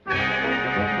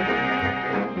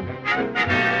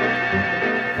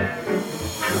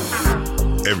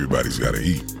Everybody's got to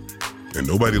eat, and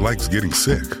nobody likes getting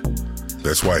sick.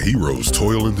 That's why Heroes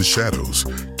toil in the shadows,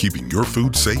 keeping your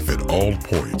food safe at all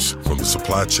points, from the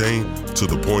supply chain to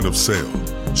the point of sale.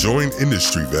 Join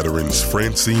industry veterans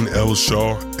Francine L.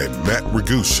 Shaw and Matt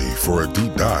Rigucci for a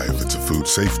deep dive into food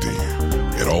safety.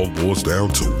 It all boils down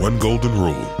to one golden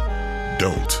rule: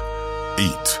 don't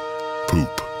eat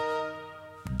poop.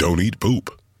 Don't eat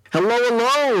poop.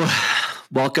 Hello.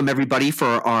 Welcome, everybody,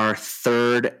 for our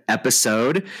third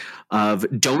episode of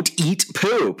Don't Eat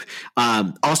Poop.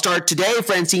 I'll start today.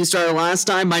 Francine started last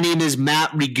time. My name is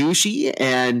Matt Rigucci,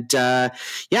 and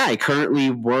I currently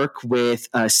work with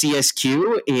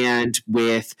CSQ and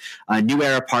with New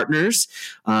Era Partners,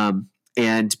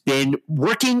 and been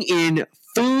working in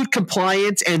food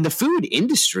compliance and the food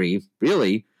industry,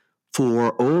 really,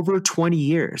 for over 20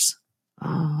 years.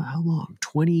 How long?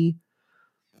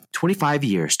 25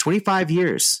 years. 25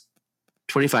 years.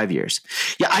 25 years.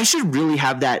 Yeah, I should really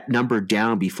have that number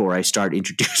down before I start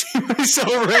introducing myself.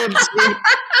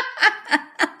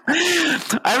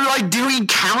 I'm like doing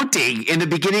counting in the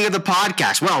beginning of the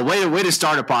podcast. Well, way to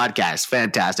start a podcast.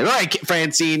 Fantastic. All right,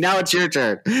 Francine, now it's your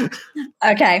turn.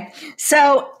 Okay.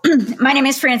 So my name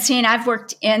is Francine. I've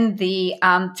worked in the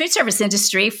food service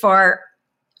industry for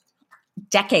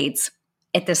decades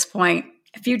at this point,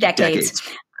 a few decades.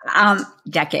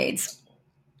 Decades.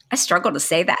 I struggle to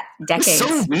say that. Decades. It's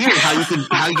so weird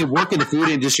how you can work in the food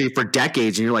industry for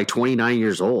decades and you're like 29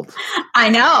 years old. I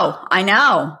know. I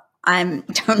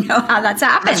don't know how that's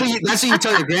happened. That's what you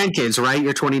tell your grandkids, right?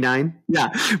 You're 29. Yeah.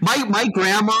 My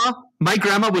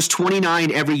grandma was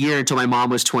 29 every year until my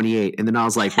mom was 28, and then I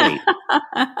was like, wait,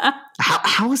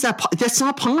 how is that? That's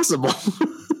not possible.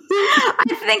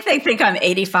 I think they think I'm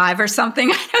 85 or something.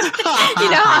 You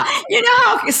know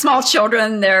how small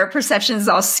children, their perception is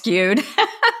all skewed.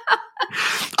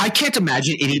 I can't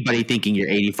imagine anybody thinking you're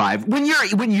 85. When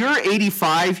you're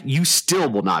 85, you still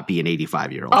will not be an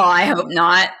 85-year-old. Oh, I hope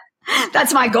not.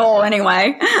 That's my goal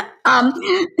anyway.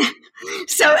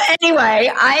 So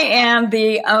anyway, I am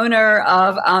the owner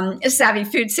of Savvy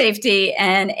Food Safety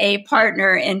and a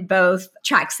partner in both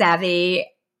Track Savvy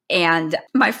and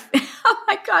my Food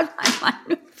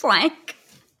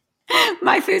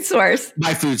Source.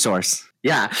 My Food Source.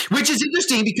 Yeah, which is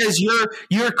interesting because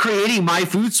you're creating My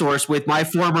Food Source with my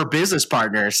former business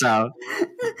partner. So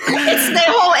it's the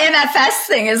whole MFS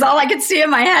thing is all I could see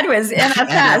in my head was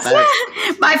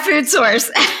MFS. My Food Source.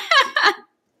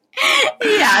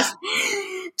 Yes.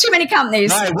 Too many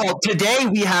companies. All right, well, today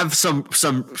we have some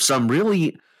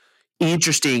really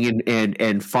interesting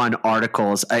and fun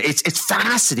articles. It's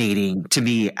fascinating to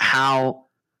me how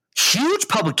huge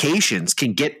publications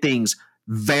can get things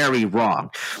very wrong.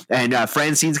 And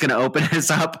Francine's going to open us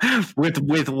up with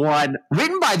one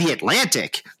written by The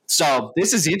Atlantic. So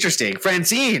this is interesting.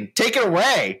 Francine, take it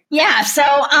away. Yeah. So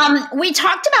we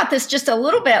talked about this just a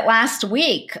little bit last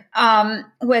week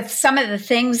with some of the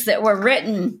things that were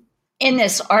written in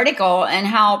this article and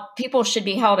how people should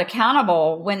be held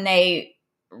accountable when they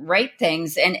write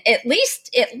things. And at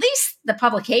least the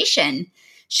publication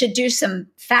should do some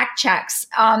fact checks.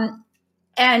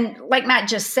 And like Matt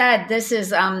just said, this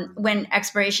is when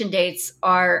expiration dates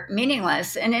are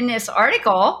meaningless. And in this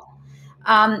article,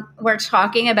 we're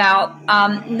talking about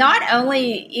not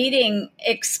only eating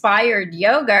expired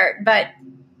yogurt, but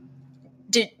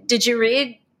did you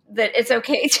read that it's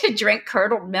okay to drink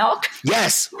curdled milk?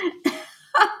 Yes.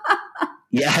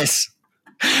 Yes.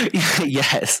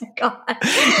 Yes. God.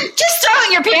 Just throw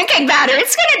in your pancake batter.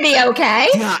 It's going to be okay.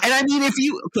 Yeah. And I mean,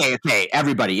 okay,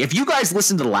 everybody, if you guys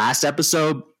listened to the last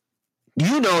episode,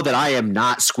 you know that I am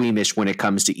not squeamish when it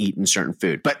comes to eating certain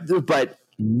food, but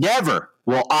never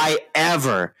will I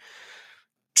ever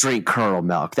drink curdled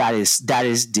milk. That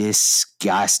is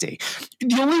disgusting.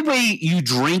 The only way you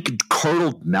drink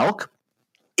curdled milk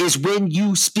is when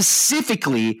you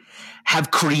specifically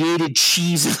have created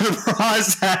cheese in the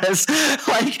process.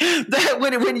 Like that,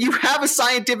 when you have a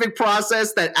scientific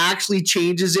process that actually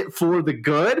changes it for the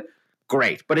good,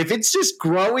 great. But if it's just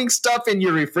growing stuff in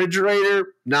your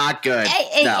refrigerator, not good.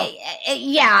 No.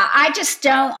 Yeah, I just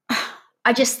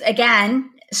again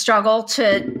struggle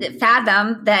to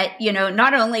fathom that,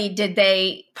 not only did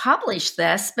they publish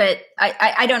this, but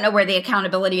I don't know where the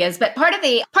accountability is. But part of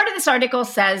this article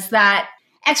says that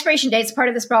expiration dates, part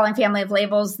of the sprawling family of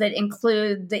labels that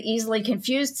include the easily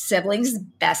confused siblings,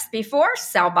 best before,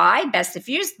 sell by, best if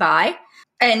used by,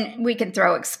 and we can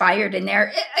throw expired in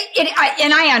there. And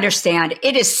I understand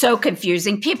it is so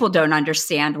confusing. People don't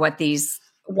understand what these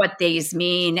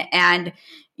mean, and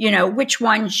which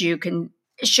ones you can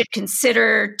should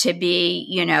consider to be,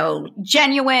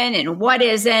 genuine and what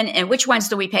isn't, and which ones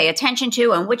do we pay attention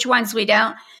to and which ones we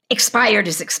don't. Expired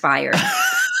is expired.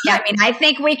 Yeah, I mean, I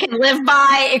think we can live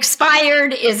by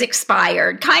expired is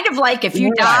expired. Kind of like if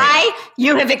you die,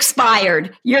 you have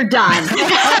expired. You're done.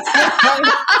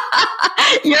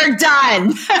 You're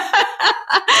done.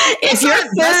 That's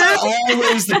not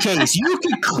always the case. You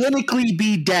could clinically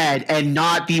be dead and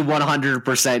not be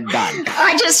 100% done.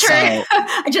 I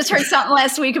just heard something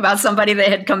last week about somebody that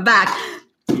had come back.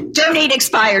 Don't eat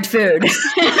expired food.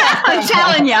 I'm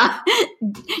telling you,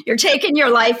 you're taking your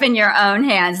life in your own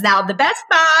hands. Now, the best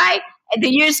buy, the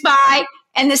use by,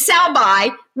 and the sell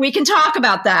by, we can talk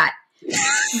about that.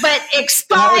 But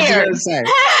expired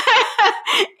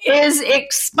is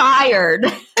expired.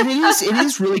 And it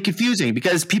is really confusing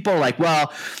because people are like,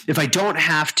 well, if I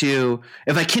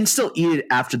can still eat it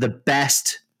after the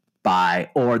best buy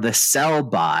or the sell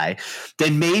by,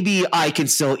 then maybe I can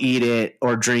still eat it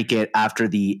or drink it after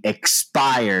the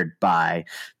expired buy.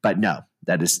 But no,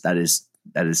 that is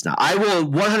not. I will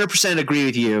 100% agree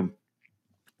with you.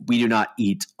 We do not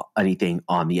eat anything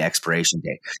on the expiration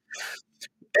date.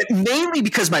 Mainly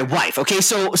because my wife. Okay,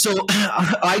 so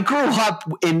I grew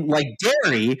up in like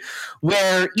dairy,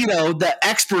 where the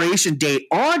expiration date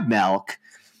on milk,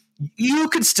 you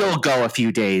could still go a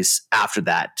few days after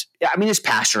that. I mean, it's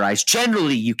pasteurized.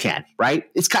 Generally, you can, right?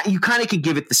 You kind of can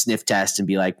give it the sniff test and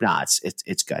be like, nah,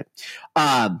 it's good.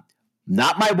 Not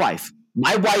my wife.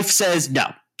 My wife says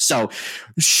no. So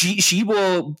she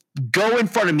will go in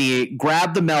front of me,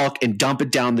 grab the milk, and dump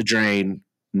it down the drain.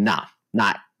 Nah,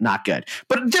 not good.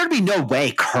 But there'd be no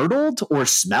way curdled or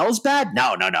smells bad.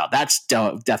 No. That's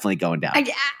definitely going down.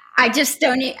 I just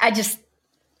don't eat.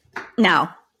 No.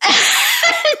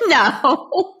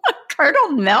 No.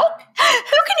 Curdled milk?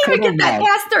 Who can even get that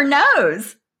past their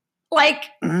nose? Like,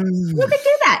 who could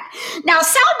do that? Now,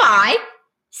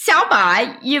 sell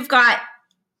by, you've got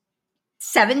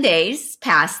 7 days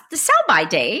past the sell by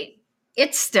date.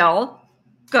 It's still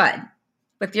good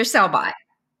with your sell by.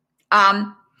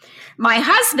 My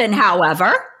husband,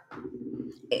 however,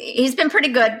 he's been pretty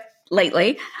good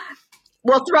lately.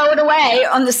 We'll throw it away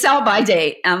on the sell by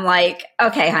date. I'm like,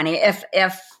 okay, honey, if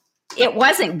it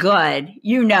wasn't good,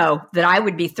 that I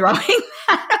would be throwing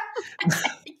that away.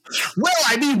 Well,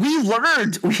 I mean, we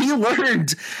learned.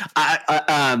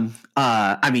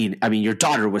 I mean, your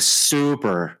daughter was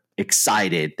super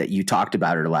excited that you talked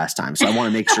about her last time, so I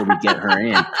want to make sure we get her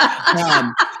in.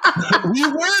 We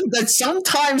learned that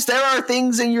sometimes there are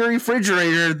things in your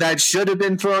refrigerator that should have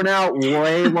been thrown out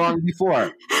way long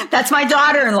before. That's my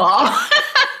daughter-in-law.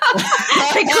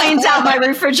 She cleans out my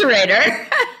refrigerator.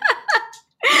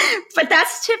 But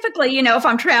that's typically, if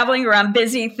I'm traveling or I'm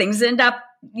busy, things end up.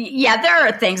 Yeah, there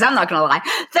are things, I'm not going to lie.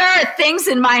 There are things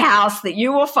in my house that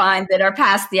you will find that are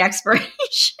past the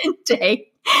expiration date.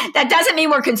 That doesn't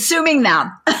mean we're consuming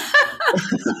them.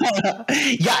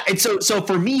 Yeah. And so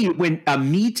for me, when a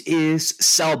meat is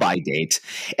sell by date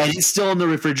and it's still in the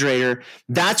refrigerator,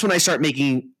 that's when I start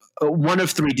making one of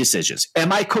three decisions.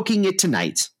 Am I cooking it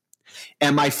tonight?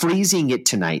 Am I freezing it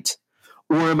tonight?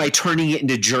 Or am I turning it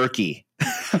into jerky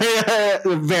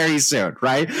very soon?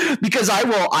 Right. Because I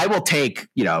will take,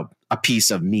 a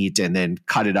piece of meat and then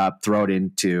cut it up, throw it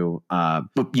into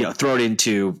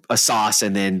a sauce,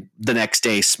 and then the next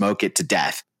day smoke it to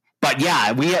death. But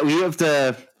yeah, we have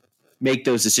to make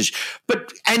those decisions.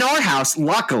 But in our house,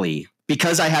 luckily,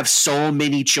 because I have so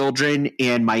many children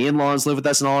and my in-laws live with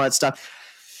us and all that stuff,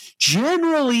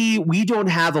 generally we don't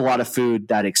have a lot of food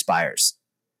that expires.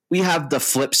 We have the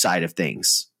flip side of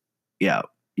things. Yeah.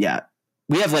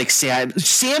 We have like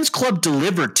Sam's Club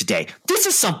delivered today. This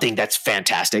is something that's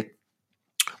fantastic.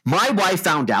 My wife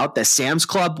found out that Sam's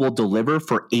Club will deliver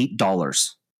for $8.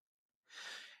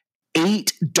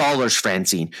 $8,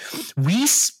 Francine. We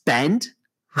spend.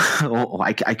 I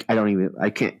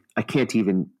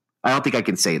don't think I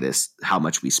can say this, how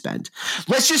much we spend.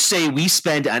 Let's just say we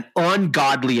spend an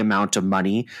ungodly amount of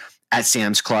money at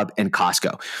Sam's Club and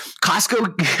Costco.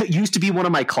 Costco used to be one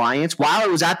of my clients. While I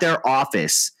was at their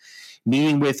office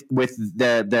meeting with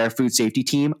their food safety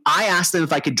team, I asked them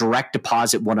if I could direct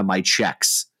deposit one of my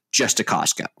checks just to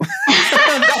Costco.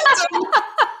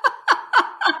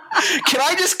 Can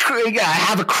I just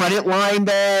have a credit line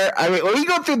there? I mean, when you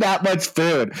go through that much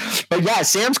food. But yeah,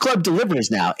 Sam's Club delivers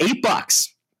now, $8.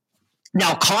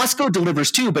 Now, Costco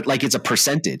delivers too, but like it's a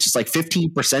percentage. It's like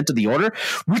 15% of the order,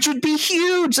 which would be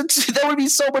huge. That would be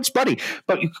so much money.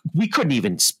 But we couldn't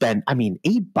even spend,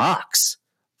 $8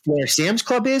 where Sam's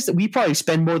Club is. We probably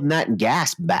spend more than that in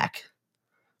gas back.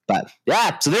 But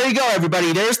yeah, so there you go,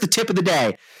 everybody. There's the tip of the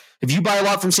day. If you buy a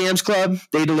lot from Sam's Club,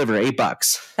 they deliver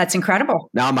 $8. That's incredible.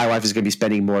 Now my wife is going to be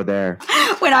spending more there.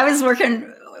 When I was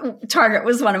working, Target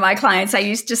was one of my clients. I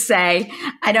used to say,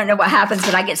 I don't know what happens,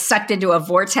 but I get sucked into a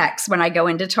vortex when I go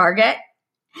into Target.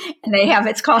 And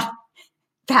it's called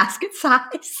basket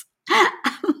size.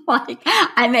 I'm like,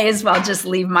 I may as well just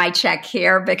leave my check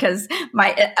here because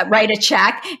write a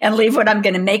check and leave what I'm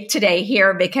going to make today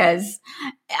here because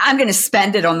I'm going to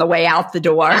spend it on the way out the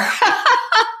door.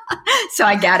 So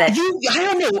I get it. I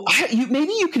don't know.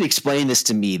 Maybe you can explain this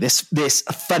to me. This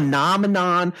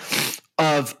phenomenon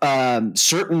of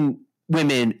certain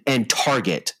women and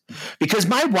Target, because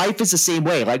my wife is the same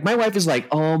way. Like my wife is like,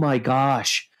 oh my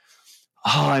gosh.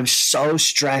 Oh, I'm so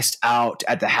stressed out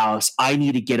at the house. I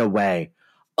need to get away.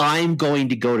 I'm going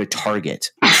to go to Target.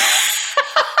 I'm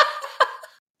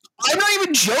not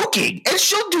even joking. And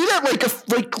she'll do that like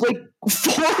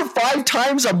 4 or 5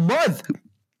 times a month.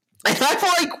 And I'm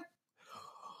like,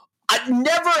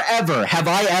 never ever have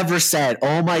I ever said,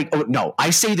 no, I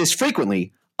say this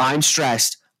frequently. I'm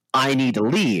stressed. I need to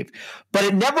leave. But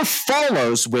it never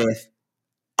follows with,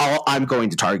 I'm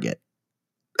going to Target.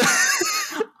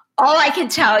 All I can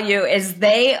tell you is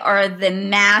they are the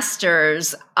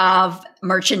masters of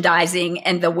merchandising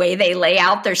and the way they lay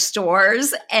out their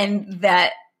stores and the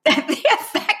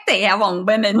effect they have on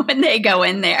women when they go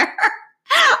in there.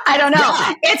 I don't know.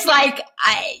 Yeah. It's like,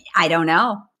 I don't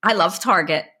know. I love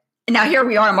Target. Now here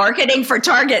we are marketing for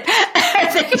Target.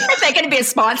 Are they going to be a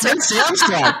sponsor?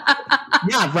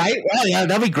 Yeah, right? Well, yeah,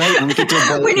 that'd be great.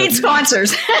 We need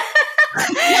sponsors.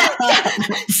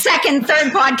 Second,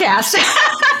 third podcast.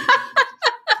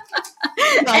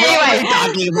 Anyway,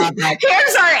 talking about that.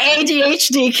 Here's our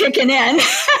ADHD kicking in.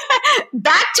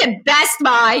 Back to Best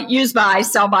Buy, Use By,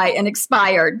 Sell By, and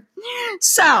Expired.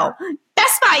 So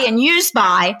Best Buy and Use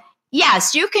By,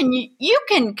 yes, you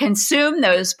can consume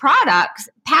those products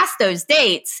past those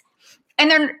dates, and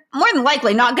they're more than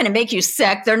likely not going to make you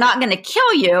sick. They're not going to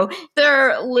kill you.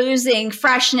 They're losing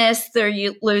freshness. They're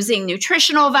losing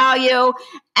nutritional value,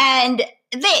 and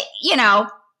they're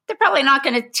probably not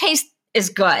going to taste as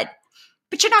good.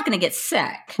 But you're not going to get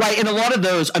sick. Right. And a lot of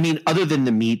those, other than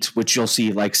the meat, which you'll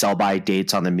see like sell-by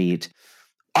dates on the meat,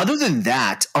 other than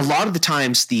that, a lot of the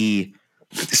times the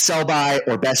sell-by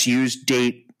or best used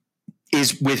date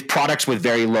is with products with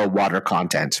very low water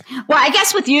content. Well, I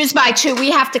guess with use by too,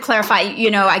 we have to clarify,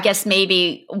 I guess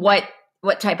maybe what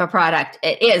type of product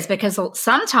it is, because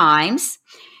sometimes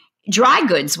dry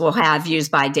goods will have use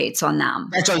by dates on them.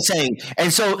 That's what I'm saying.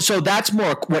 And so that's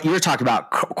more what you're talking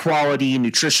about, quality,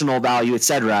 nutritional value, et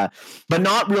cetera, but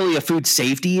not really a food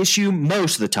safety issue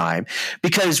most of the time,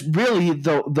 because really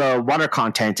the water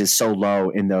content is so low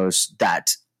in those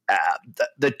that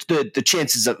the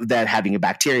chances of that having a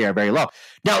bacteria are very low.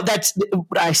 Now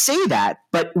I say that,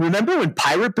 but remember when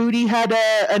Pirate Booty had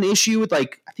an issue with I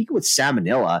think it was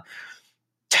salmonella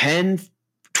 10,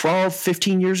 12,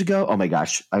 15 years ago. Oh my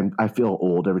gosh. I feel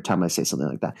old every time I say something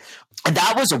like that. And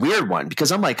that was a weird one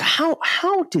because I'm like, how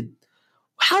did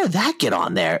that get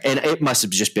on there? And it must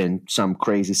have just been some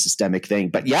crazy systemic thing.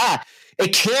 But yeah,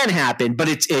 it can happen, but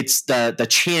it's the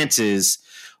chances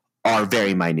are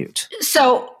very minute.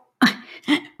 So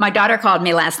my daughter called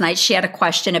me last night. She had a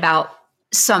question about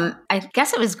I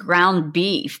guess it was ground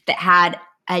beef that had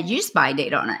a use by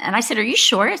date on it. And I said, are you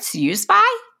sure it's use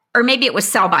by? Or maybe it was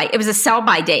sell by. It was a sell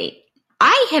by date.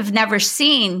 I have never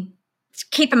seen,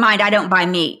 keep in mind, I don't buy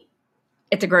meat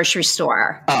at the grocery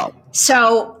store. Oh.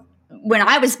 So when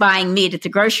I was buying meat at the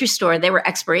grocery store, there were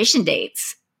expiration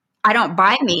dates. I don't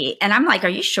buy meat. And I'm like, are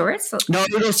you sure it's? No,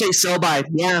 you don't say sell by.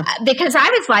 Yeah. Because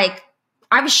I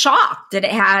was shocked that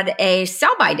it had a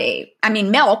sell by date. I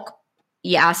mean, milk.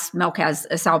 Yes, milk has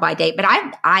a sell by date, but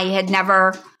I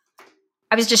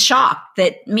was just shocked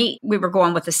that meat, we were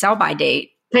going with the sell by date.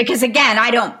 Because again,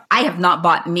 I have not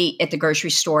bought meat at the grocery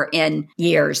store in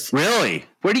years. Really?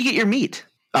 Where do you get your meat?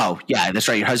 Oh, yeah, that's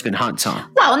right. Your husband hunts, huh?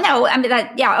 Well, no,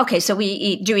 okay. So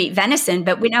we do eat venison,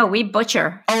 but we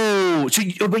butcher. Oh, so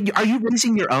are you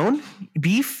raising your own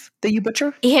beef that you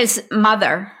butcher? His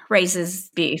mother raises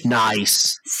beef.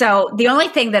 Nice. So the only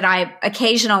thing that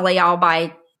I'll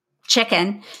buy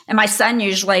chicken, and my son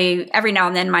usually, every now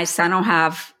and then my son will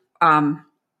have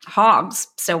hogs.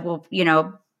 So we'll,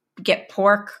 get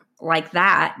pork like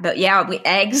that. But yeah,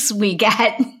 eggs we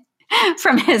get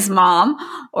from his mom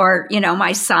or,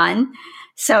 my son.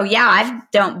 So yeah, I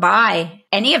don't buy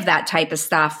any of that type of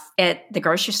stuff at the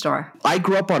grocery store. I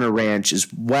grew up on a ranch as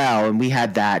well, and we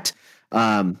had that.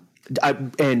 I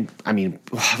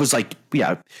was like,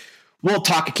 yeah, we'll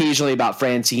talk occasionally about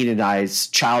Francine and I's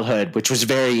childhood, which was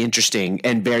very interesting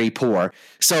and very poor.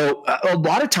 So a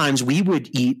lot of times we would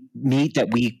eat meat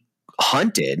that we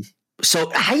hunted.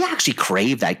 So I actually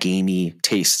crave that gamey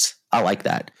taste. I like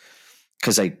that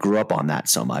because I grew up on that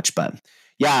so much. But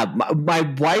yeah, my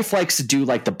wife likes to do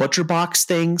like the butcher box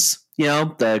things,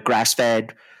 the grass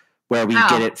fed where we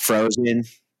get it frozen,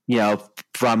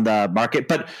 from the market.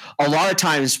 But a lot of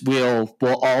times we'll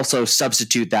also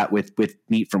substitute that with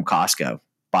meat from Costco.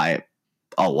 Buy it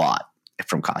a lot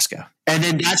from Costco. And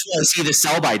then that's what I see the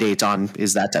sell by date on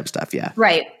is that type of stuff. Yeah.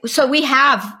 Right. So we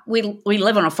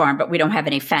live on a farm, but we don't have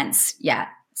any fence yet.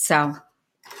 So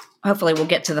hopefully we'll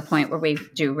get to the point where we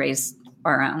do raise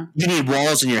our own. You need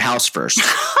walls in your house first.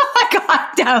 Oh my God,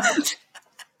 don't.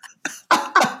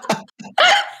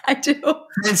 I do.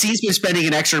 Francine's been spending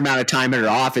an extra amount of time in her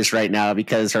office right now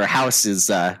because her house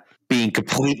is being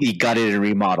completely gutted and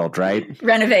remodeled, right?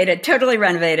 Renovated, totally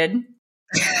renovated.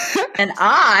 And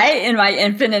I, in my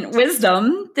infinite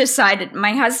wisdom, decided,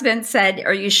 my husband said,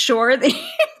 are you sure that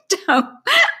you don't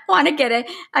want to get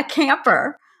a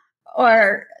camper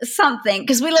or something?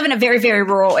 Because we live in a very, very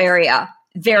rural area.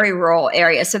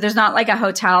 So there's not like a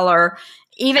hotel or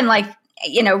even like,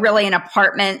 really an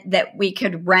apartment that we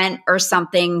could rent or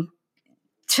something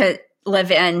to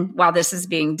live in while this is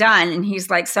being done. And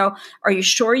he's like, so are you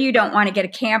sure you don't want to get a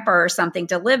camper or something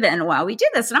to live in while we do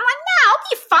this? And I'm like, no, I'll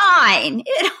be fine.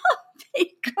 It'll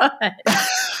be good.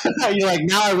 You're like,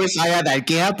 now I wish I had that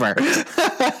camper.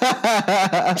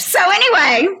 So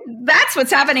anyway, that's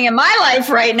what's happening in my life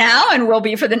right now and will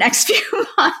be for the next few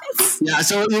months. Yeah,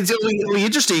 so it's really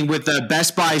interesting with the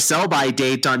Best Buy sell-by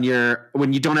date on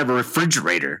when you don't have a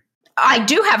refrigerator. I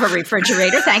do have a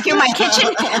refrigerator. Thank you. My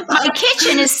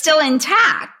kitchen is still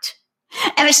intact.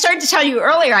 And I started to tell you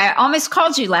earlier, I almost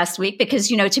called you last week because,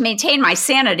 to maintain my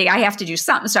sanity, I have to do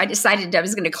something. So I decided I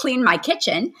was going to clean my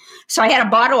kitchen. So I had a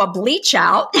bottle of bleach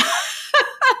out.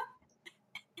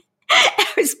 I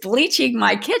was bleaching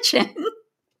my kitchen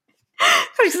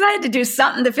because I had to do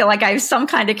something to feel like I have some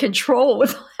kind of control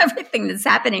with everything that's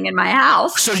happening in my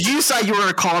house. So you said you were going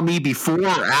to call me before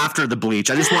or after the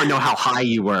bleach. I just want to know how high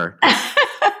you were.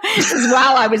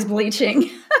 While I was bleaching.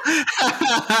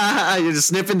 You're just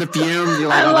sniffing the fumes. You're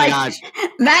like, oh my gosh.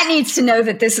 Matt needs to know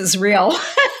that this is real.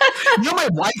 My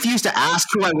wife used to ask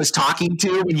who I was talking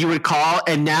to when you would call.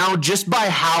 And now just by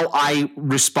how I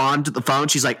respond to the phone,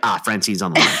 she's like, Francine's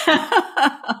on the line.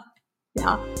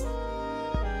 Yeah.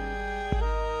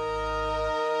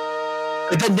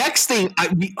 The next thing,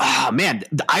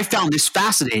 I found this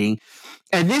fascinating.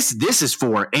 And this is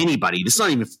for anybody. This is not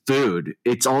even food.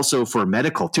 It's also for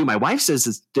medical too. My wife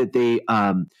says that they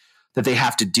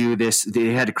have to do this. They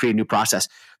had to create a new process.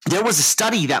 There was a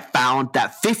study that found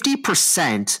that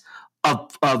 50%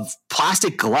 of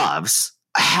plastic gloves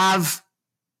have,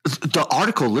 the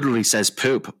article literally says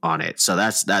poop on it. So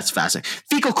that's fascinating.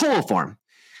 Fecal coliform.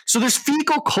 So there's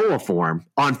fecal coliform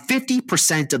on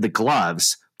 50% of the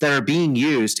gloves that are being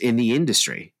used in the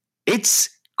industry. It's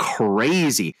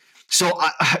crazy. So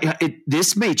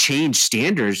this may change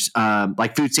standards,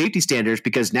 like food safety standards,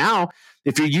 because now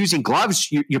if you're using gloves,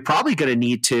 you're probably going to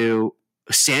need to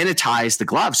sanitize the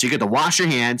gloves. So you got to wash your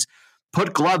hands,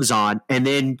 put gloves on, and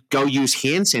then go use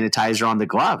hand sanitizer on the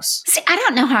gloves. See, I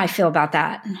don't know how I feel about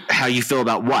that. How you feel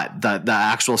about what? The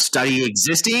actual study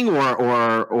existing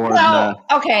or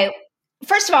okay.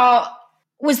 First of all,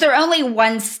 was there only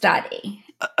one study?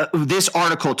 This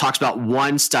article talks about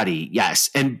one study, yes.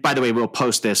 And by the way, we'll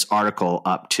post this article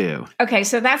up too. Okay,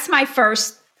 so that's my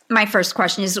first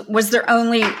question is, was there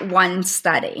only one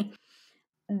study?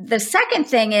 The second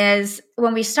thing is,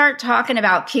 when we start talking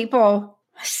about people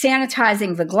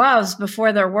sanitizing the gloves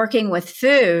before they're working with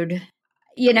food,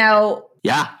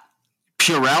 Yeah.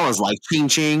 Purell is like ching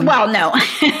ching. Well, no.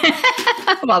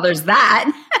 Well, there's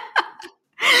that.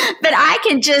 But I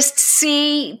can just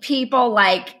see people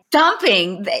like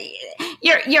dumping.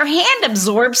 Your hand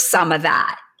absorbs some of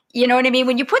that. You know what I mean?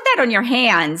 When you put that on your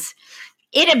hands,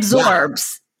 it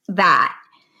absorbs that.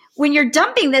 When you're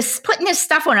dumping this, putting this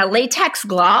stuff on a latex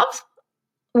glove,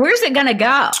 where's it going to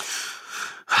go?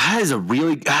 That is a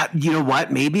really, you know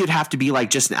what? Maybe it'd have to be like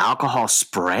just an alcohol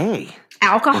spray.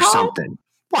 Alcohol? Or something.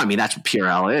 Well, I mean, that's what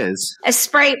Purell is. A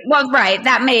spray. Well, right.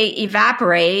 That may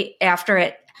evaporate after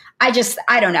it. I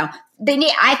don't know.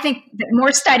 I think that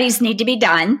more studies need to be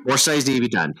done. More studies need to be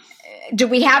done. Do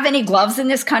we have any gloves in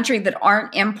this country that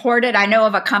aren't imported? I know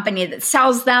of a company that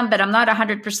sells them, but I'm not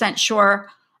 100% sure.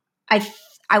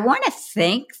 I want to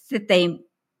think that they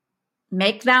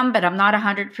make them, but I'm not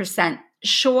 100%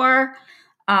 sure.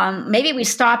 Maybe we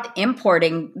stop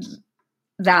importing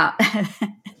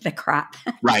the crap.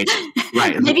 Right.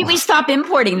 Maybe we stop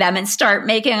importing them and start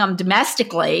making them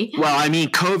domestically. Well, I mean,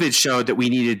 COVID showed that we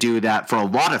need to do that for a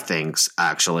lot of things,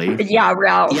 actually. Yeah,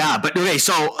 well. Yeah, but okay,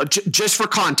 so just for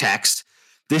context,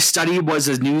 this study was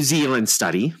a New Zealand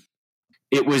study.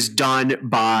 It was done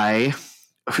by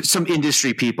some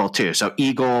industry people too. So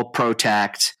Eagle,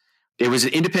 Protect. It was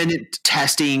an independent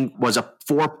testing, was a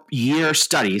 4-year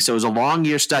study. So it was a long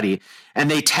year study. And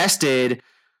they tested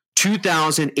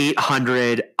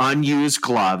 2,800 unused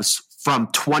gloves from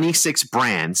 26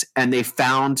 brands. And they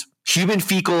found human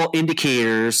fecal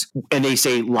indicators, and they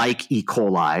say like E.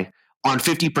 coli, on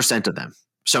 50% of them.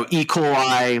 So E.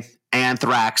 coli,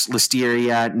 anthrax,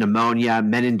 listeria, pneumonia,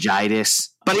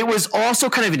 meningitis. But it was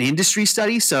also kind of an industry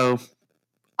study. So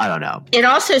I don't know. It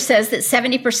also says that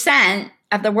 70%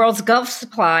 of the world's glove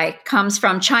supply comes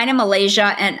from China,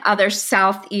 Malaysia, and other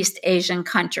Southeast Asian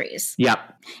countries. Yep.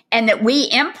 And that we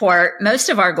import most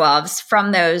of our gloves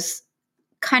from those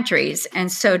countries, and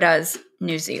so does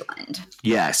New Zealand.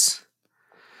 Yes.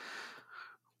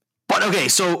 But okay,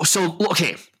 so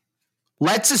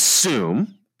let's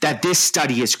assume that this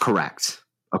study is correct.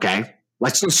 Okay?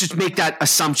 Let's just make that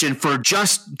assumption for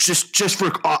just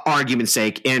for argument's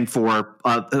sake and for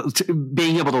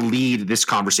being able to lead this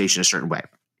conversation a certain way.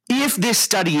 If this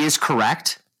study is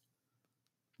correct,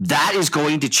 that is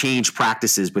going to change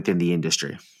practices within the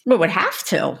industry. It would have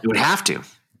to. It would have to.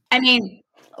 I mean,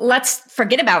 let's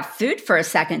forget about food for a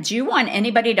second. Do you want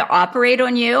anybody to operate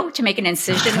on you to make an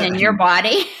incision in your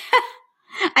body?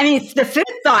 I mean, the food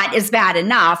thought is bad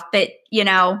enough, but,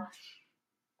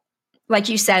 like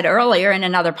you said earlier in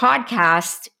another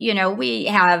podcast, we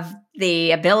have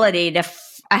the ability to,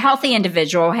 a healthy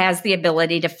individual has the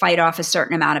ability to fight off a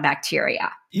certain amount of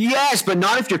bacteria. Yes, but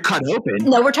not if you're cut open.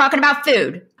 No, we're talking about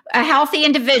food. A healthy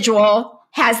individual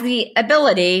has the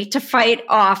ability to fight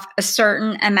off a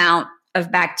certain amount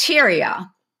of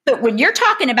bacteria. But when you're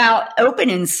talking about open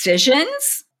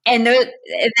incisions, and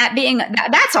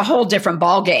that's a whole different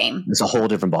ball game. It's a whole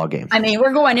different ball game. I mean,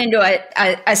 we're going into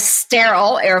a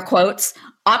sterile, air quotes,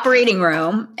 operating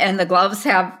room, and the gloves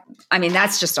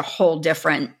that's just a whole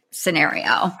different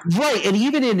scenario. Right. And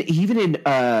even in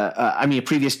a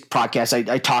previous podcast,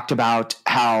 I talked about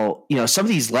how, some of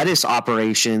these lettuce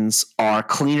operations are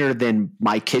cleaner than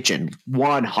my kitchen,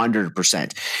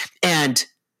 100%. And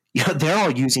they're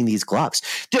all using these gloves.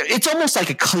 It's almost like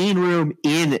a clean room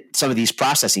in some of these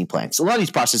processing plants. A lot of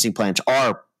these processing plants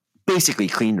are basically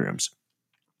clean rooms.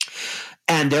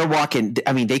 And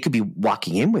they could be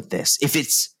walking in with this. If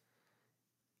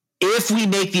we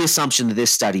make the assumption that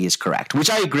this study is correct, which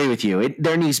I agree with you,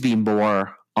 there needs to be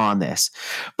more on this.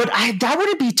 But that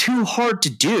wouldn't be too hard to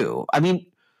do. I mean,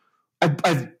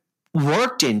 I've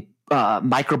worked in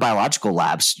microbiological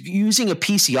labs. Using a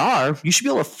PCR, you should be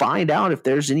able to find out if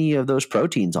there's any of those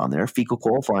proteins on there, fecal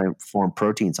coliform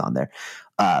proteins on there.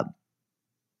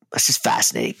 That's just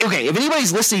fascinating. Okay, if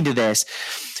anybody's listening to this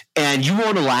and you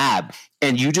own a lab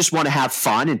and you just want to have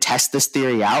fun and test this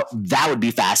theory out, that would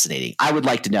be fascinating. I would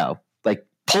like to know. Like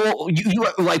pull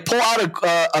out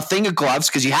a thing of gloves,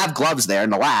 because you have gloves there in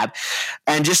the lab,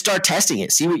 and just start testing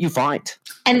it. See what you find.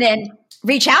 And then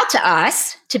reach out to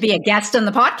us to be a guest on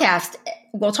the podcast.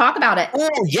 We'll talk about it. Oh,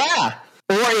 yeah.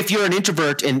 Or if you're an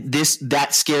introvert and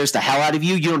that scares the hell out of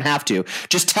you, you don't have to.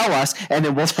 Just tell us, and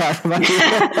then we'll talk about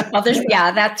it. Well,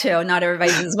 that too. Not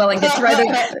everybody's willing to throw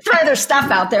their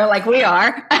stuff out there like we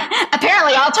are.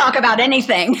 Apparently, I'll talk about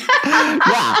anything. Yeah.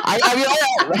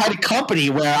 I had a company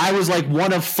where I was like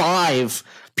one of 5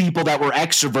 people that were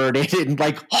extroverted in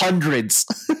like hundreds,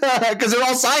 because they're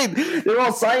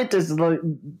all scientists.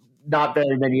 Not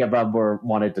very many of them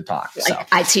wanted to talk. Like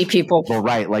IT people. Well,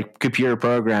 right. Like computer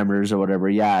programmers or whatever.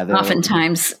 Yeah.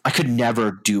 Oftentimes. I could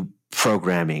never do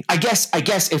programming. I guess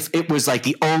if it was like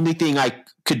the only thing I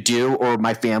could do or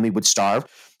my family would starve,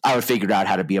 I would figure out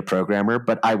how to be a programmer,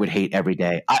 but I would hate every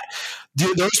day.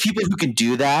 Those people who can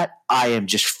do that, I am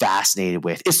just fascinated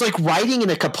with. It's like writing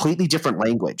in a completely different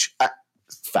language.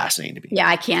 Fascinating to me. Yeah,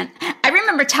 I can't. I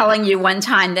remember telling you one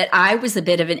time that I was a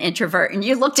bit of an introvert, and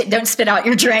you don't spit out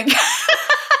your drink.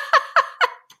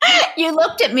 You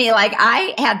looked at me like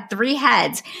I had 3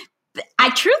 heads.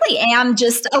 I truly am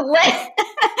just a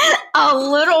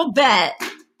little bit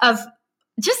of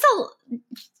just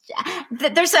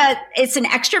it's an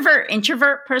extrovert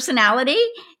introvert personality,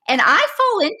 and I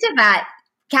fall into that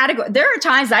category. There are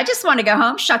times I just want to go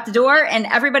home, shut the door, and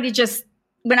everybody just,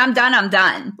 when I'm done, I'm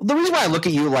done. The reason why I look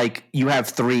at you like you have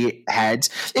 3 heads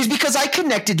is because I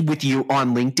connected with you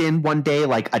on LinkedIn one day,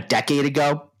 like a decade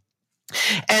ago.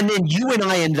 And then you and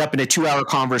I ended up in a 2-hour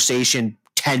conversation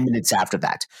 10 minutes after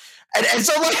that. And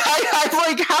so like I'm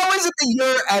like, how is it that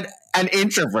you're an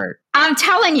introvert? I'm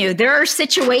telling you, there are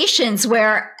situations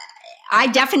where I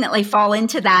definitely fall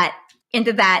into that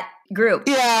group.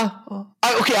 Yeah.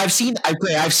 Okay, I've seen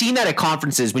that at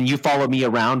conferences when you follow me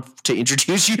around to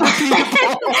introduce you to people.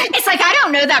 It's like, I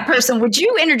don't know that person. Would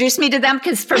you introduce me to them?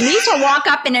 Because for me to walk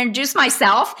up and introduce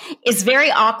myself is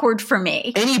very awkward for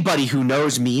me. Anybody who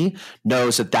knows me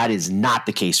knows that is not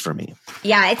the case for me.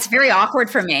 Yeah, it's very awkward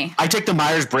for me. I take the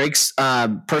Myers-Briggs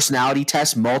personality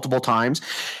test multiple times,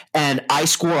 and I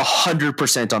score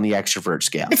 100% on the extrovert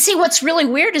scale. But see, what's really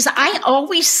weird is I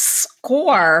always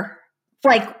score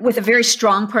like with a very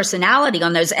strong personality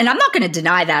on those. And I'm not going to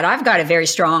deny that.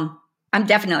 I'm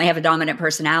definitely have a dominant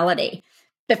personality.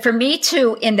 But for me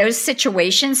to, in those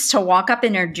situations, to walk up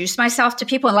and introduce myself to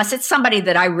people, unless it's somebody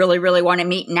that I really, really want to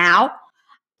meet now,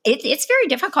 it's very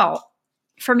difficult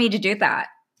for me to do that.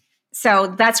 So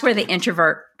that's where the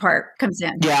introvert part comes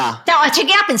in. Yeah. Now, to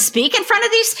get up and speak in front of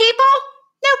these people,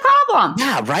 no problem.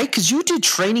 Yeah, right? Because you did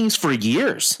trainings for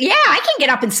years. Yeah, I can get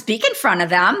up and speak in front of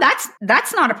them.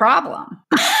 That's not a problem.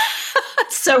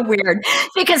 It's so weird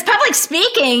because public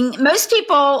speaking, most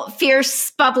people fear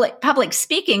public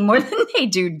speaking more than they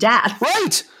do death.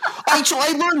 Right. So I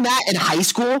learned that in high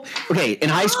school. Okay, in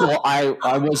high school, I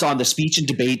was on the speech and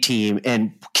debate team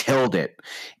and killed it,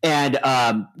 and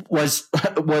was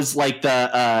like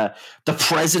the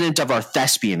president of our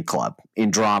thespian club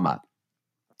in drama.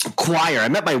 Choir. I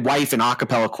met my wife in a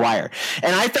cappella choir.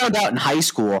 And I found out in high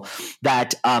school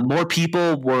that more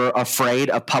people were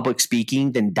afraid of public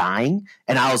speaking than dying.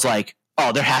 And I was like,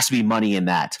 oh, there has to be money in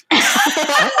that. There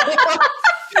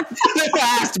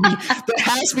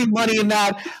has to be money in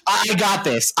that. I got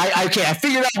this. I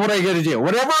figured out what I'm going to do.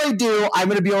 Whatever I do, I'm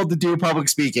going to be able to do public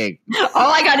speaking.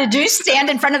 All I got to do is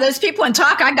stand in front of those people and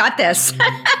talk. I got this.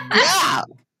 Yeah.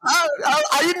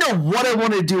 I didn't know what I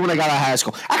wanted to do when I got out of high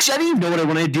school. Actually, I didn't even know what I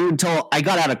wanted to do until I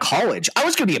got out of college. I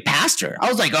was going to be a pastor. I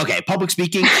was like, okay, public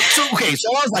speaking. So I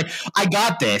was like, I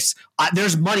got this.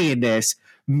 There's money in this.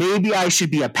 Maybe I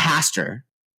should be a pastor.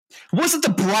 I wasn't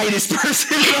the brightest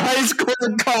person in high school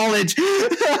and college.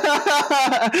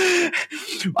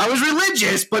 I was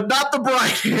religious, but not the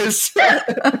brightest.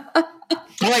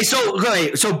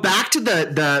 So back to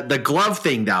the glove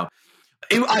thing, though.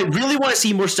 I really want to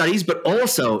see more studies, but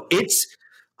also it's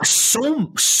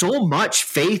so much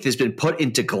faith has been put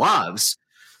into gloves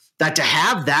that to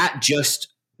have that just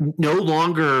no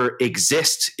longer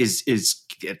exist is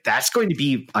that's going to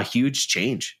be a huge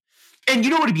change. And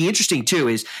you know what would be interesting too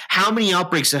is how many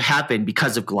outbreaks have happened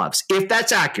because of gloves. If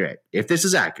that's accurate, if this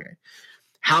is accurate,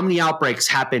 how many outbreaks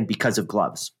happened because of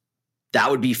gloves?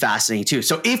 That would be fascinating too.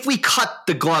 So if we cut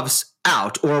the gloves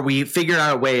out or we figure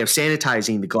out a way of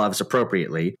sanitizing the gloves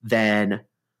appropriately, then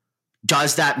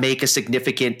does that make a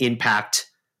significant impact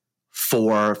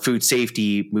for food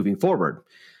safety moving forward?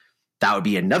 That would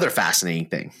be another fascinating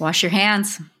thing. Wash your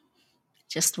hands.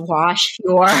 Just wash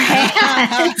your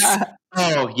hands.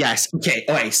 Oh, yes.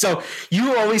 Okay. So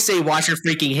you always say wash your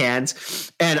freaking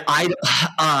hands. And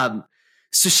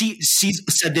so she's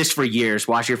said this for years,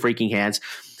 wash your freaking hands.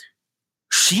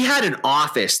 She had an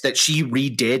office that she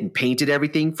redid and painted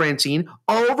everything, Francine,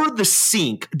 over the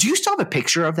sink. Do you still have a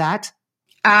picture of that?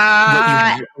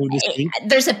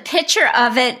 There's a picture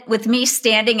of it with me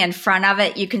standing in front of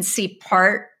it. You can see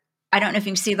part. I don't know if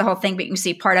you can see the whole thing, but you can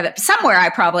see part of it. Somewhere I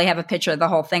probably have a picture of the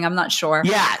whole thing. I'm not sure.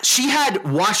 Yeah, she had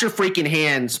wash your freaking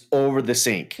hands over the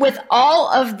sink. With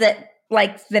all of the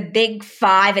big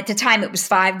 5. At the time it was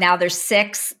 5. Now there's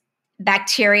 6.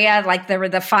 Bacteria, like there were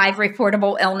the 5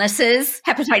 reportable illnesses: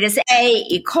 hepatitis A,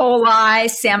 E. coli,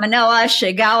 salmonella,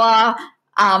 shigella.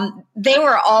 They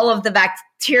were all of the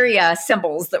bacteria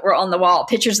symbols that were on the wall,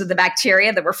 pictures of the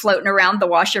bacteria that were floating around the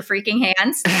wash your freaking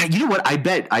hands. You know what? I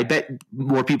bet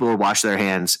more people would wash their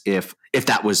hands if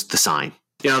that was the sign.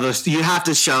 You know, you have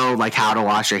to show like how to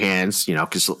wash your hands, you know,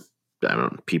 because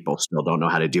people still don't know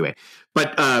how to do it.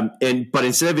 But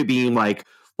instead of it being like,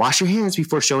 wash your hands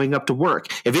before showing up to work,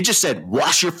 if it just said,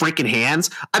 wash your freaking hands,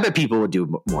 I bet people would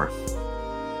do more.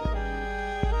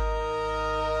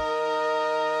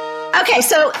 Okay,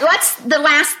 so the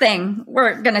last thing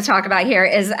we're going to talk about here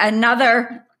is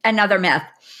another myth.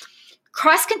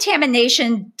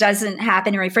 Cross-contamination doesn't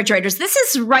happen in refrigerators. This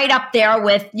is right up there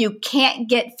with you can't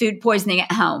get food poisoning at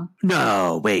home.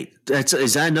 No, wait.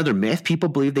 Is that another myth? People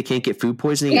believe they can't get food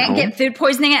poisoning at home? Can't get food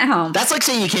poisoning at home. That's like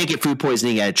saying you can't get food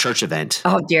poisoning at a church event.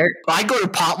 Oh, dear. I go to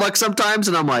potluck sometimes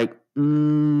and I'm like,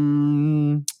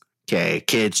 okay,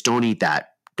 kids, don't eat that.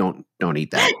 Don't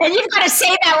eat that. And you've got to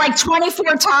say that like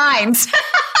 24 times.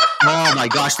 Oh my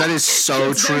gosh, that is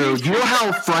so true. You know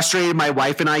how frustrated my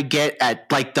wife and I get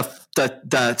at like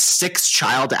the sixth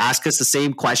child to ask us the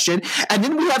same question, and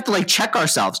then we have to like check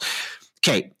ourselves.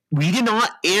 Okay, we did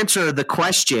not answer the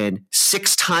question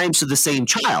 6 times to the same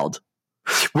child.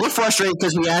 We're frustrated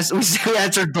because we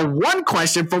answered the one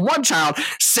question from one child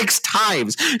 6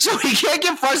 times. So we can't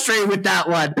get frustrated with that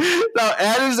one. No,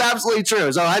 that is absolutely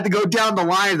true. So I had to go down the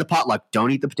line of the potluck.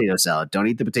 Don't eat the potato salad. Don't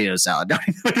eat the potato salad. Don't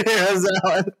eat the potato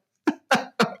salad.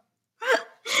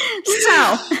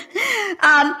 So,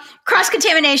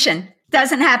 cross-contamination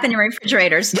doesn't happen in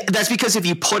refrigerators. Yeah, that's because if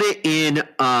you put it in,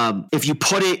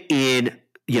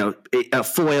 a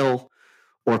foil,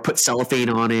 or put cellophane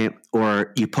on it,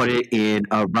 or you put it in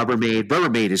a Rubbermaid.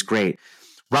 Rubbermaid is great.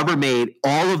 Rubbermaid,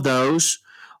 all of those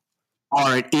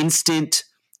are an instant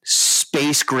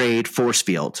space grade force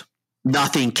field.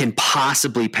 Nothing can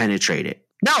possibly penetrate it.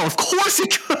 No, of course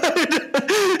it could.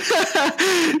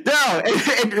 No,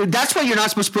 and that's why you're not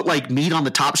supposed to put like meat on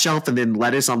the top shelf and then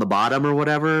lettuce on the bottom or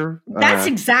whatever. That's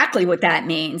exactly what that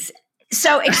means.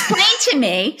 So explain to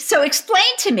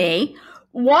me,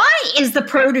 why is the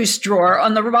produce drawer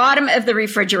on the bottom of the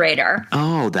refrigerator?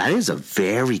 Oh, that is a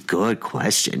very good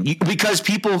question. Because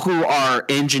people who are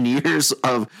engineers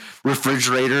of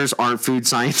refrigerators aren't food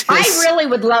scientists. I really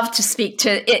would love to speak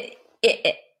to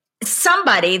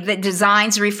somebody that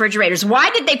designs refrigerators. Why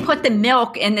did they put the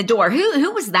milk in the door?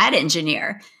 Who was that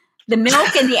engineer? The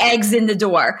milk and the eggs in the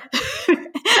door.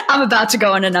 I'm about to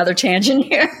go on another tangent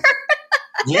here.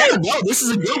 Yeah, no, this is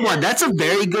a good one. That's a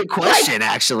very good question,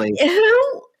 actually.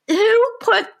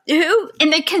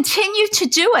 And they continue to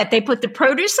do it. They put the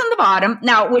produce on the bottom.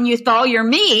 Now, when you thaw your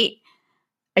meat,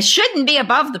 it shouldn't be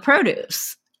above the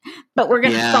produce, but we're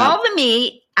going to thaw the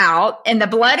meat out, and the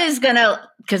blood is going to,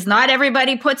 because not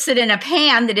everybody puts it in a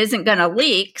pan that isn't going to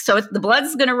leak. So the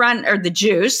blood's going to run, or the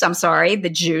juice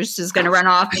is going to run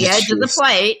off the edge of the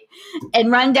plate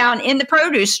and run down in the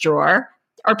produce drawer.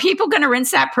 Are people going to rinse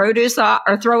that produce off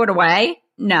or throw it away?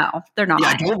 No, they're not.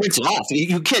 Yeah, don't rinse it off.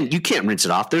 You can't rinse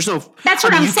it off. There's no. That's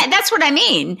what I'm saying. That's what I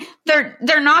mean. They're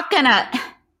not gonna.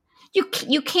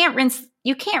 You can't rinse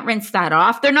that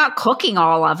off. They're not cooking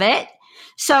all of it.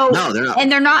 So no, they're not.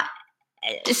 And they're not.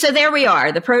 So there we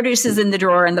are. The produce is in the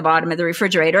drawer in the bottom of the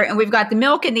refrigerator, and we've got the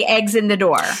milk and the eggs in the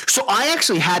door. So I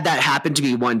actually had that happen to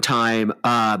me one time.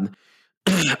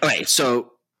 Okay, so.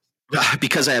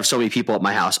 Because I have so many people at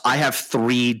my house, I have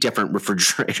 3 different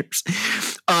refrigerators.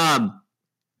 And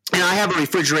I have a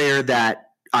refrigerator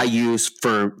that I use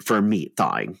for meat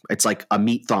thawing. It's like a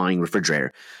meat thawing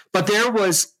refrigerator. But there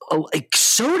was like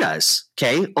sodas,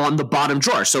 okay, on the bottom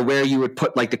drawer. So where you would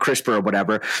put like the crisper or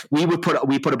whatever, we put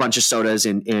a bunch of sodas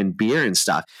and beer and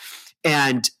stuff.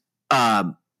 And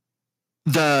the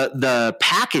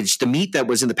package, the meat that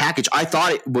was in the package, I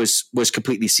thought it was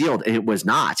completely sealed, and it was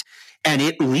not. And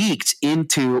it leaked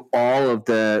into all of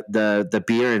the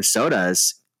beer and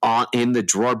sodas in the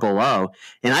drawer below.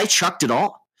 And I chucked it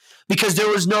all because there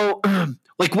was no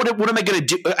like, what am I going to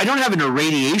do? I don't have an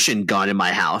irradiation gun in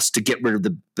my house to get rid of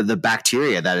the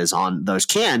bacteria that is on those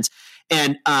cans.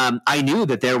 And I knew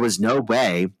that there was no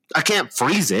way. I can't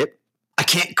freeze it. I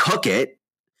can't cook it.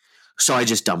 So I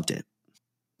just dumped it.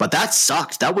 But that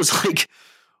sucked. That was like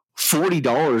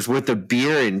 $40 worth of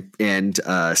beer and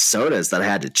sodas that I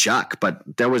had to chuck, but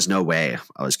there was no way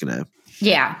I was going to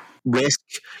risk,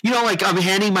 like I'm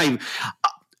handing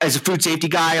as a food safety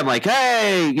guy, I'm like,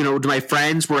 hey, to my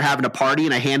friends, we're having a party,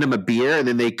 and I hand them a beer, and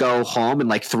then they go home and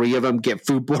like 3 of them get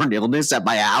foodborne illness at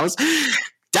my house.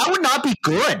 That would not be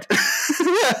good.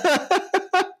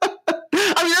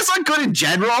 I mean, that's not good in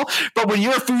general, but when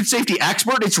you're a food safety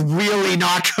expert, it's really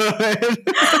not good.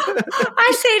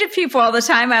 I say to people all the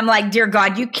time, I'm like, dear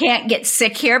God, you can't get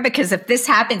sick here, because if this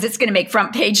happens, it's going to make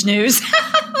front page news.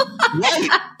 Right.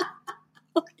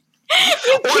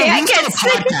 You can't get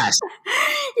sick.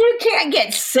 You can't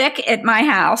get sick at my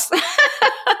house.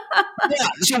 Yeah,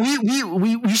 so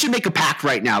we should make a pact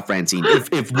right now, Francine.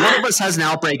 If one of us has an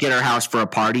outbreak at our house for a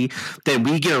party, then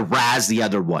we get to razz the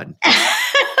other one.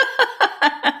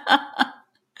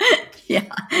 Yeah,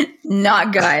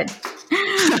 not good.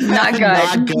 Not good.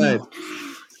 Not good.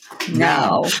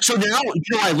 No. So now,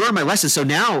 I learned my lesson. So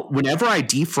now, whenever I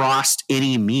defrost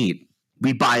any meat,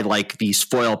 we buy like these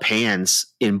foil pans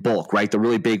in bulk, right? The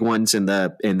really big ones and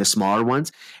the smaller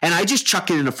ones, and I just chuck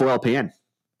it in a foil pan.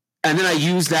 And then I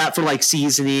use that for like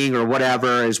seasoning or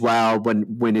whatever as well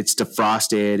when it's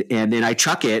defrosted. And then I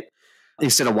chuck it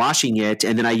instead of washing it.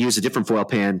 And then I use a different foil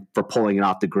pan for pulling it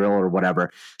off the grill or whatever.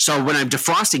 So when I'm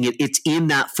defrosting it, it's in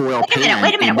that foil pan.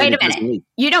 Wait a minute.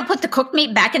 You don't put the cooked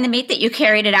meat back in the meat that you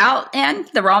carried it out in,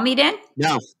 the raw meat in?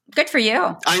 No. Good for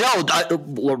you. I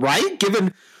know, right?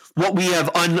 Given what we have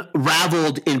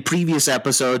unraveled in previous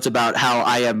episodes about how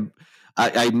I am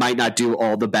I might not do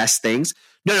all the best things.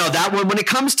 No, that one, when it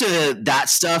comes to that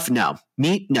stuff, no.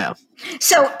 Meat, no.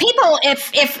 So people,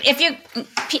 if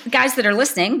you guys that are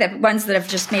listening, the ones that have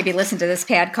just maybe listened to this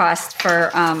podcast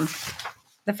for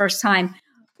the first time,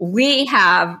 we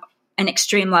have an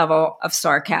extreme level of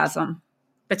sarcasm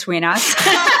between us.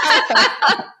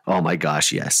 Oh my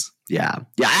gosh, yes. Yeah.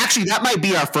 Actually, that might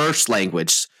be our first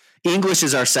language. English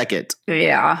is our second.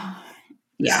 Yeah.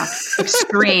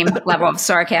 Extreme level of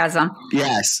sarcasm.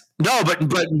 Yes. No,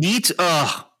 but meat,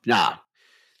 nah.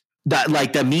 That,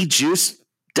 like, the meat juice,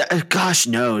 gosh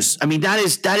knows. I mean, that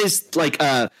is like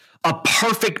a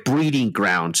perfect breeding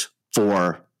ground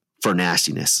for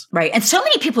nastiness. Right. And so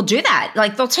many people do that.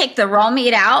 Like, they'll take the raw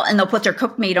meat out and they'll put their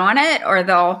cooked meat on it, or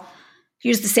they'll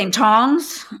use the same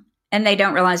tongs, and they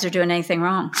don't realize they're doing anything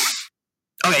wrong.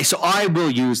 Okay, so I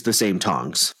will use the same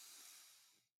tongs.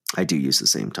 I do use the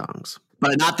same tongs,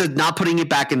 but not putting it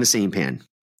back in the same pan.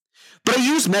 But I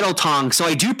use metal tongs, so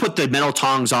I do put the metal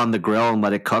tongs on the grill and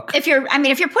let it cook. If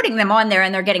you're putting them on there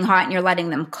and they're getting hot and you're letting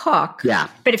them cook. Yeah.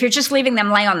 But if you're just leaving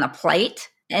them lay on the plate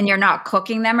and you're not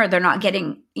cooking them, or they're not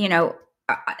getting,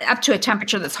 up to a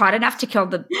temperature that's hot enough to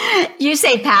kill you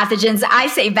say pathogens, I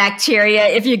say bacteria.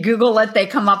 If you Google it, they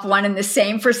come up one and the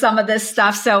same for some of this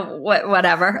stuff. So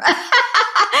whatever.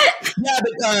 Yeah,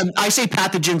 but I say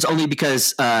pathogens only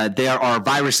because there are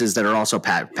viruses that are also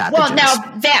pathogens. Well, now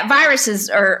that viruses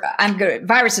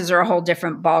are a whole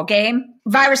different ball game.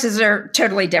 Viruses are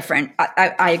totally different.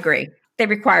 I agree. They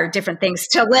require different things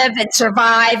to live and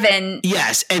survive. And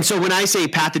yes. And so when I say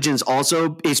pathogens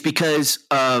also, it's because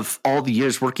of all the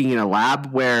years working in a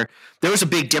lab where there was a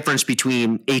big difference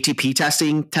between ATP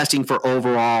testing for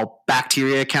overall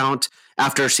bacteria count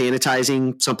after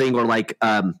sanitizing something, or like,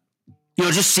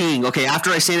 just seeing, okay, after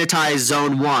I sanitize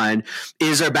zone 1,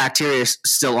 is there bacteria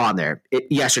still on there?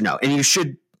 Yes or no? And there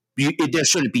shouldn't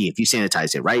be if you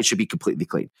sanitize it, right? It should be completely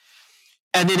clean.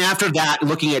 And then after that,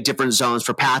 looking at different zones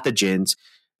for pathogens,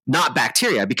 not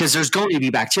bacteria, because there's going to be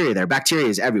bacteria there. Bacteria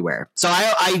is everywhere. So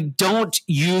I don't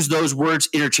use those words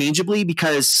interchangeably,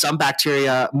 because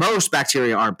most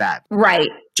bacteria aren't bad. Right.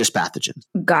 Just pathogens.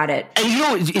 Got it.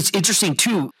 And it's interesting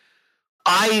too.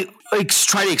 I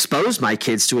try to expose my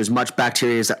kids to as much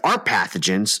bacteria that aren't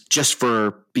pathogens,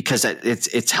 because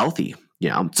it's healthy.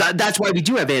 So that's why we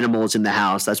do have animals in the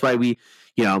house. That's why we,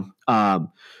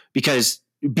 because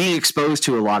being exposed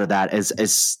to a lot of that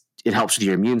as it helps with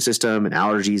your immune system and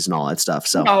allergies and all that stuff.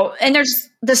 So, and there's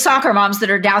the soccer moms that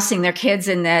are dousing their kids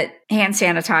in that hand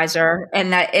sanitizer,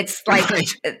 and that it's like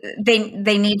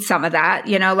they need some of that.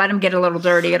 Let them get a little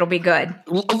dirty; it'll be good.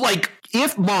 Like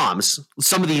if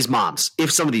some of these moms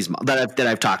that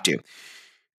I've talked to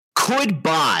could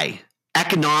buy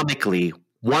economically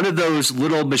one of those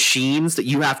little machines that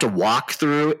you have to walk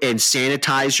through and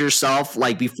sanitize yourself,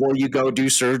 like before you go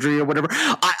do surgery or whatever,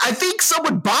 I think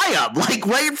someone would buy them, like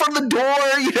right in front of the door.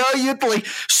 You have to like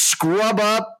scrub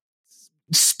up,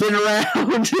 spin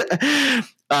around.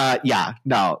 That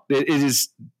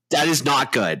is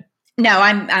not good. No,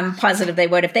 I'm positive they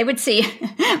would. If they would see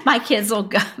my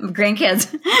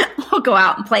grandkids will go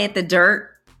out and play at the dirt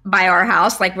by our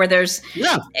house, like where there's,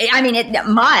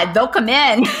 mud. They'll come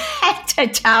in head to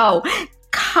toe,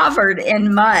 covered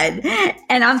in mud.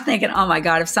 And I'm thinking, oh my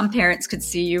God, if some parents could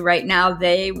see you right now,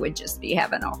 they would just be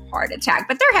having a heart attack.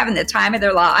 But they're having the time of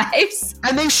their lives.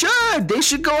 And they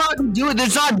should go out and do it.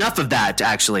 There's not enough of that,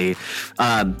 actually.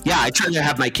 I try to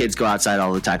have my kids go outside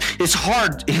all the time. It's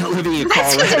hard living in Colorado.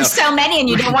 That's because there's so many and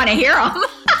you don't want to hear them.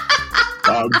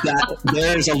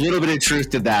 There's a little bit of truth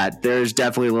to that. There's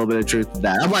definitely a little bit of truth to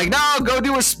that. I'm like, no, go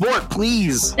do a sport,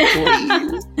 please.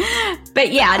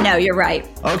 But yeah, no, you're right.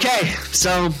 Okay,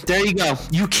 so there you go.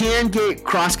 You can get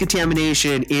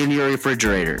cross-contamination in your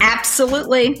refrigerator.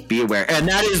 Absolutely. Be aware. And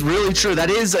that is really true.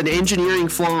 That is an engineering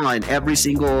flaw in every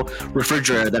single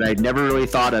refrigerator that I'd never really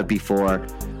thought of before.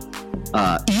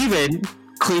 Even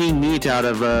cleaning meat out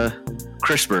of a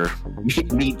crisper,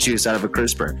 meat juice out of a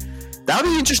crisper. That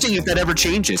would be interesting if that ever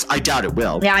changes. I doubt it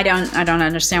will. Yeah, I don't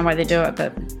understand why they do it,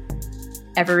 but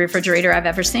every refrigerator I've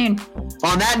ever seen.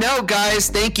 On that note, guys,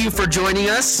 thank you for joining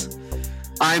us.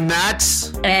 I'm Matt.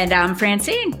 And I'm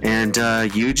Francine. And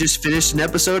you just finished an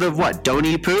episode of what? Don't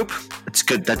eat poop? That's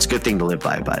good. That's a good thing to live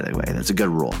by the way. That's a good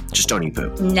rule. Just don't eat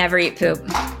poop. Never eat poop.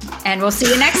 And we'll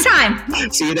see you next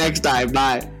time. See you next time.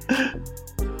 Bye.